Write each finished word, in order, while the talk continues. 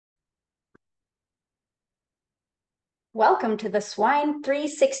Welcome to the Swine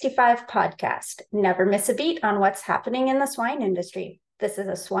 365 podcast. Never miss a beat on what's happening in the swine industry. This is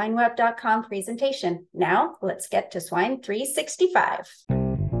a swineweb.com presentation. Now, let's get to Swine 365.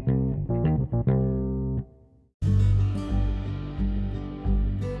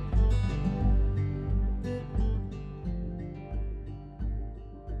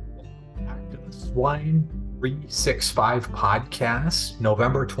 Back to the Swine 365 podcast,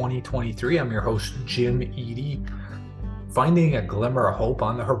 November 2023. I'm your host, Jim Eady. Finding a glimmer of hope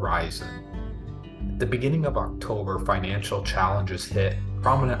on the horizon. At the beginning of October, financial challenges hit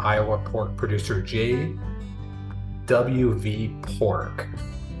prominent Iowa pork producer JWV Pork.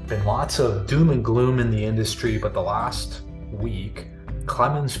 Been lots of doom and gloom in the industry, but the last week,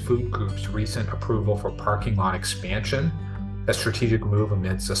 Clemens Food Group's recent approval for parking lot expansion, a strategic move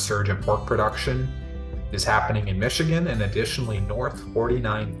amidst a surge in pork production, is happening in Michigan, and additionally, North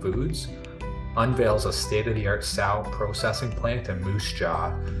 49 Foods unveils a state-of-the-art sow processing plant in Moose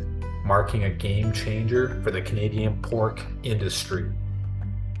Jaw, marking a game changer for the Canadian pork industry.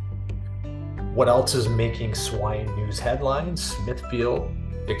 What else is making swine news headlines? Smithfield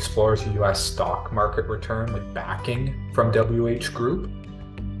explores U.S. stock market return with backing from WH Group.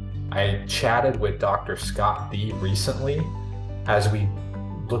 I chatted with Dr. Scott B. recently as we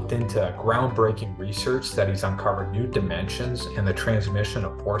looked into groundbreaking research that he's uncovered new dimensions in the transmission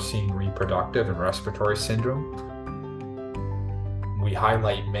of porcine reproductive and respiratory syndrome. We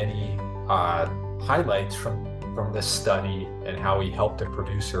highlight many highlights from this study and how he helped a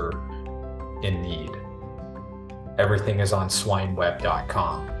producer in need. Everything is on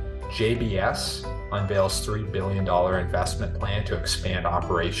swineweb.com. JBS unveils $3 billion investment plan to expand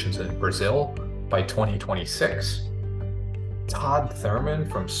operations in Brazil by 2026. Todd Thurman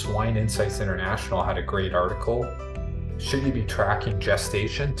from Swine Insights International had a great article. Should you be tracking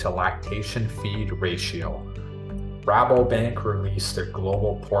gestation to lactation feed ratio? Rabobank released their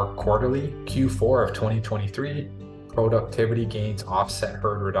Global Pork Quarterly Q4 of 2023. Productivity gains offset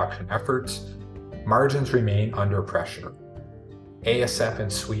herd reduction efforts. Margins remain under pressure. ASF in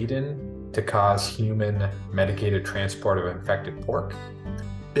Sweden to cause human medicated transport of infected pork.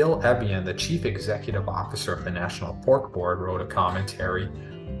 Bill Ebian, the Chief Executive Officer of the National Pork Board, wrote a commentary,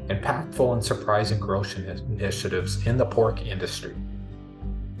 impactful and surprising growth initiatives in the pork industry.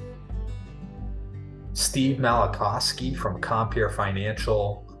 Steve Malakowski from Compeer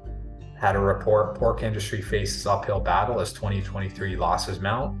Financial had a report, pork industry faces uphill battle as 2023 losses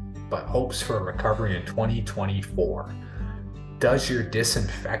mount, but hopes for a recovery in 2024. Does your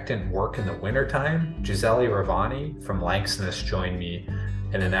disinfectant work in the wintertime? Gisele Ravani from Langston has joined me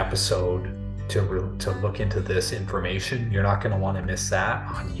in an episode to look into this information. You're not going to want to miss that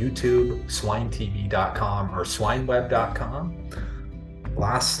on YouTube, swinetv.com or swineweb.com.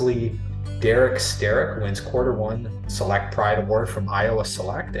 Lastly, Derek Sterick wins Q1 Select Pride Award from Iowa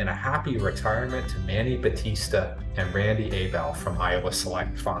Select, and a happy retirement to Manny Batista and Randy Abel from Iowa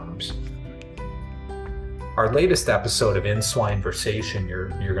Select Farms. Our latest episode of In Swine Versation you're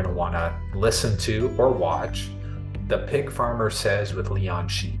going to want to listen to or watch. The Pig Farmer Says with Leon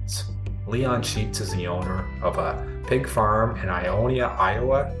Sheets. Leon Sheets is the owner of a pig farm in Ionia,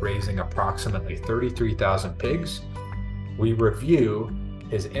 Iowa, raising approximately 33,000 pigs. We review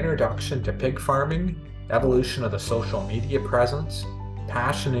his introduction to pig farming, evolution of the social media presence,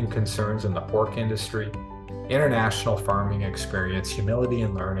 passion and concerns in the pork industry, international farming experience, humility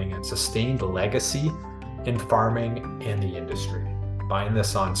and learning, and sustained legacy in farming in the industry. Find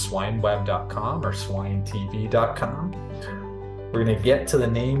this on swineweb.com or swinetv.com. We're going to get to the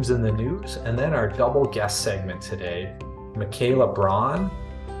names in the news, and then our double guest segment today, Michaela Braun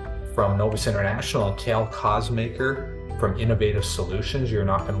from Novus International and Kale Causemaker from Innovative Solutions. You're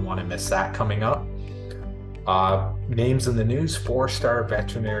not going to want to miss that coming up. Names in the news: 4-star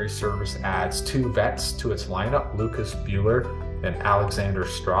veterinary service adds 2 vets to its lineup, Lucas Bueller and Alexander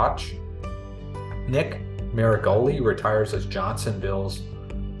Strach. Nick Marigoli retires as Johnsonville's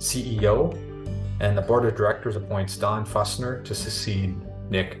CEO, and the board of directors appoints Don Fussner to succeed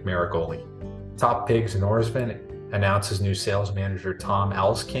Nick Marigoli. Top Pigs Norsvin announces new sales manager Tom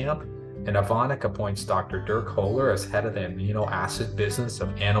Elskamp, and Evonik appoints Dr. Dirk Holler as head of the amino acid business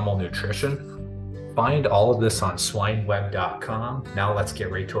of animal nutrition. Find all of this on swineweb.com. Now let's get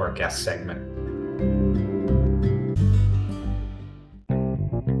right to our guest segment.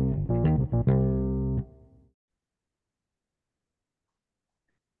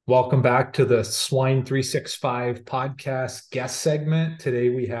 Welcome back to the Swine 365 podcast guest segment. Today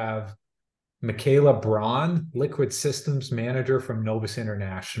we have Michaela Braun, Liquid Systems Manager from Novus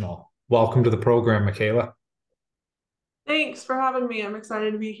International. Welcome to the program, Michaela. Thanks for having me. I'm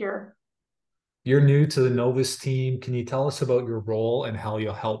excited to be here. You're new to the Novus team. Can you tell us about your role and how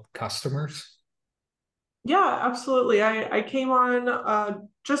you'll help customers? Yeah, absolutely. I came on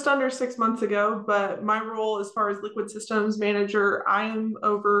just under 6 months ago, but my role as far as liquid systems manager, I am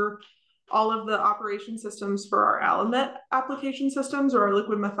over all of the operation systems for our Alamet application systems or our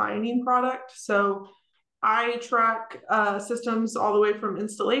liquid methionine product. So I track systems all the way from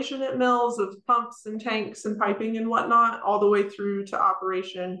installation at mills of pumps and tanks and piping and whatnot, all the way through to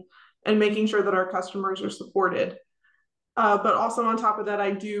operation and making sure that our customers are supported. But also on top of that,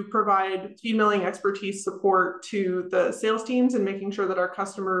 I do provide feed milling expertise support to the sales teams and making sure that our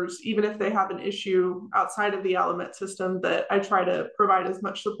customers, even if they have an issue outside of the Alamet system, that I try to provide as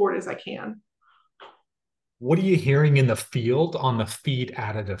much support as I can. What are you hearing in the field on the feed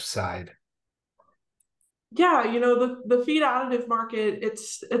additive side? Yeah, the feed additive market,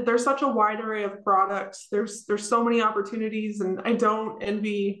 there's such a wide array of products. There's so many opportunities, and I don't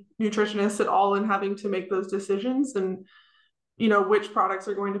envy nutritionists at all in having to make those decisions and which products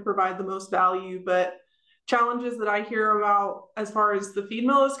are going to provide the most value. But challenges that I hear about as far as the feed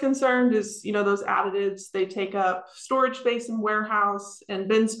mill is concerned is those additives, they take up storage space in warehouse and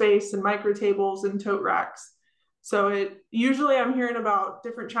bin space and micro tables and tote racks. So it usually I'm hearing about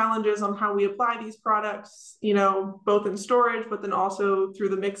different challenges on how we apply these products, both in storage but then also through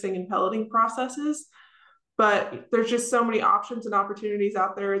the mixing and pelleting processes. But there's just so many options and opportunities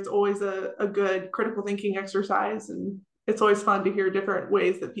out there. It's always a good critical thinking exercise, and it's always fun to hear different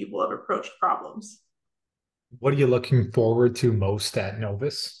ways that people have approached problems. What are you looking forward to most at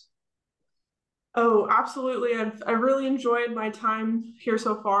Novus? Oh, absolutely. I really enjoyed my time here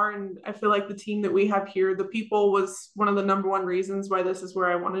so far, and I feel like the team that we have here, the people was one of the number one reasons why this is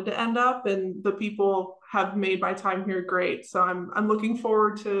where I wanted to end up, and the people have made my time here great. So I'm looking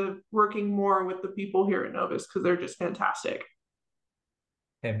forward to working more with the people here at Novus because they're just fantastic.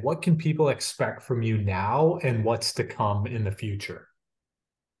 And what can people expect from you now and what's to come in the future?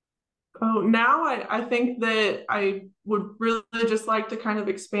 Oh, now I think that I would really just like to kind of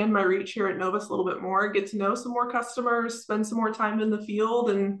expand my reach here at Novus a little bit more, get to know some more customers, spend some more time in the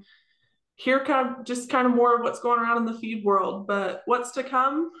field, and hear kind of more of what's going around in the feed world. But what's to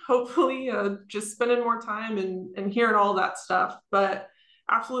come, hopefully, just spending more time and hearing all that stuff. But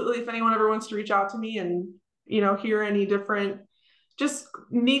absolutely, if anyone ever wants to reach out to me and hear any different, just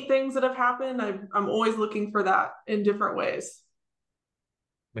neat things that have happened, I'm always looking for that in different ways.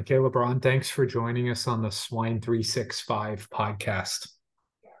 Michaela Braun, thanks for joining us on the Swine 365 podcast.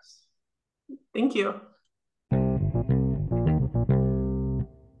 Thank you.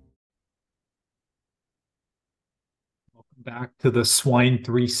 Welcome back to the Swine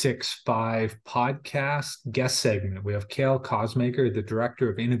 365 podcast guest segment. We have Kale Causemaker, the Director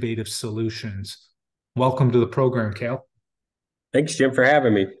of Innovative Solutions. Welcome to the program, Kale. Thanks, Jim, for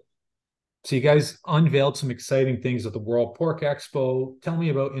having me. So you guys unveiled some exciting things at the World Pork Expo. Tell me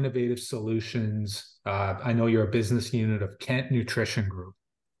about Innovative Solutions. I know you're a business unit of Kent Nutrition Group.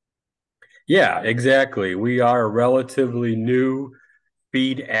 Yeah, exactly. We are a relatively new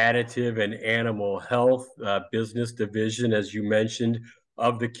feed additive and animal health business division, as you mentioned,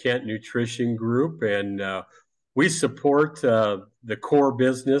 of the Kent Nutrition Group. And we support the core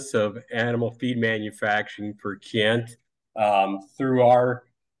business of animal feed manufacturing for Kent through our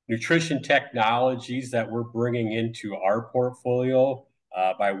nutrition technologies that we're bringing into our portfolio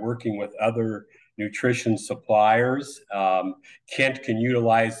by working with other nutrition suppliers. Kent can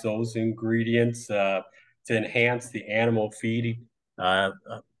utilize those ingredients to enhance the animal uh,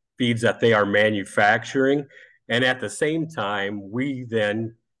 feeds that they are manufacturing. And at the same time, we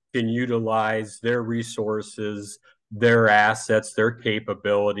then can utilize their resources, their assets, their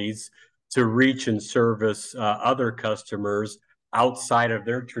capabilities to reach and service other customers outside of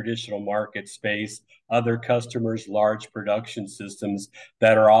their traditional market space, other customers, large production systems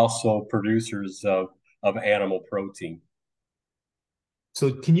that are also producers of animal protein.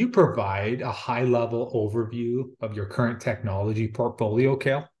 So can you provide a high-level overview of your current technology portfolio,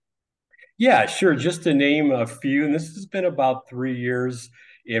 Kale? Yeah, sure. Just to name a few, and this has been about 3 years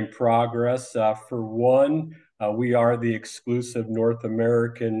in progress. For one, we are the exclusive North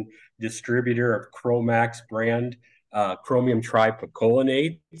American distributor of Chromax brand chromium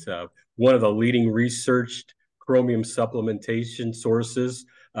tripicolinate, one of the leading researched chromium supplementation sources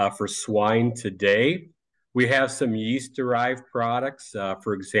for swine today. We have some yeast-derived products,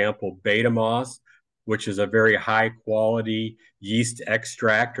 for example, Betamos, which is a very high quality yeast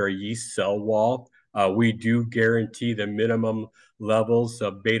extract or yeast cell wall. We do guarantee the minimum levels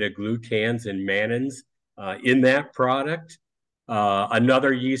of beta glucans and mannans in that product.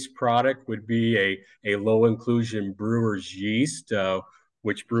 Another yeast product would be a low inclusion brewer's yeast.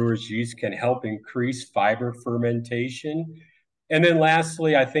 which brewer's yeast can help increase fiber fermentation. And then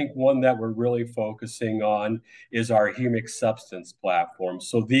lastly, I think one that we're really focusing on is our humic substance platform.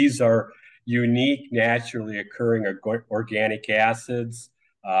 So these are unique, naturally occurring organic acids.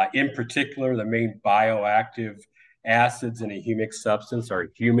 In particular, the main bioactive acids in a humic substance are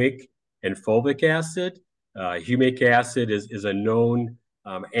humic and fulvic acid. Humic acid is a known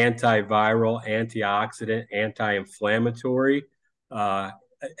antiviral, antioxidant, anti-inflammatory,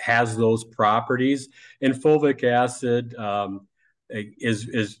 has those properties. And fulvic acid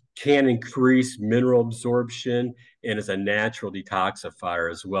can increase mineral absorption and is a natural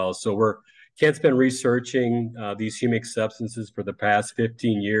detoxifier as well. So Kent's been researching these humic substances for the past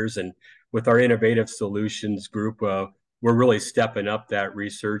 15 years, and with our innovative solutions group, we're really stepping up that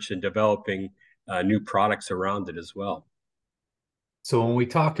research and developing new products around it as well. So when we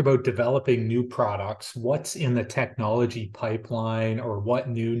talk about developing new products, what's in the technology pipeline, or what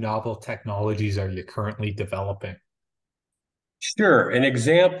new novel technologies are you currently developing? Sure. An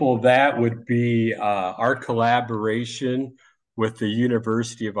example of that would be our collaboration with the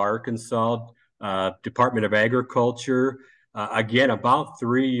University of Arkansas Department of Agriculture. Again, about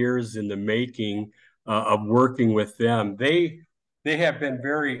 3 years in the making of working with them. They have been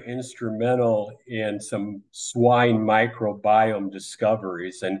very instrumental in some swine microbiome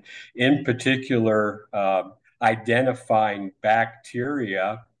discoveries, and in particular, identifying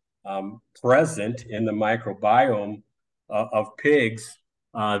bacteria present in the microbiome of pigs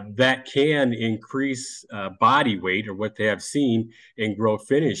that can increase body weight, or what they have seen, and grow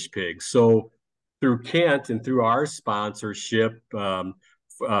finished pigs. So through Kent and through our sponsorship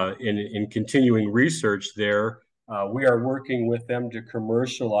in continuing research there, we are working with them to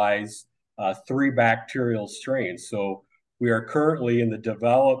commercialize 3 bacterial strains. So we are currently in the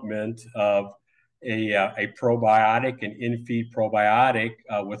development of a probiotic, an in-feed probiotic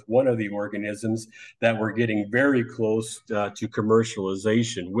with one of the organisms that we're getting very close to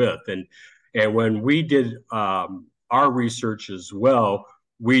commercialization with. And when we did our research as well,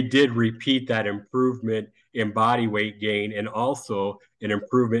 we did repeat that improvement in body weight gain and also an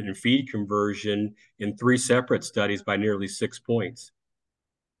improvement in feed conversion in 3 separate studies by nearly 6 points.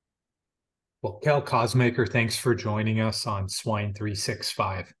 Well, Kale Causemaker, thanks for joining us on Swine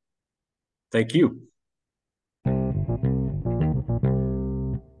 365. Thank you.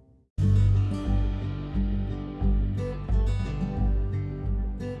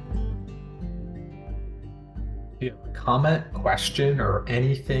 If you have a comment, question, or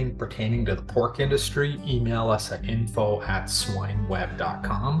anything pertaining to the pork industry, email us at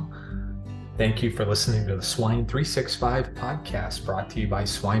info@swineweb.com. Thank you for listening to the Swine 365 podcast, brought to you by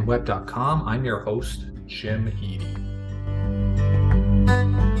swineweb.com. I'm your host, Jim Eady.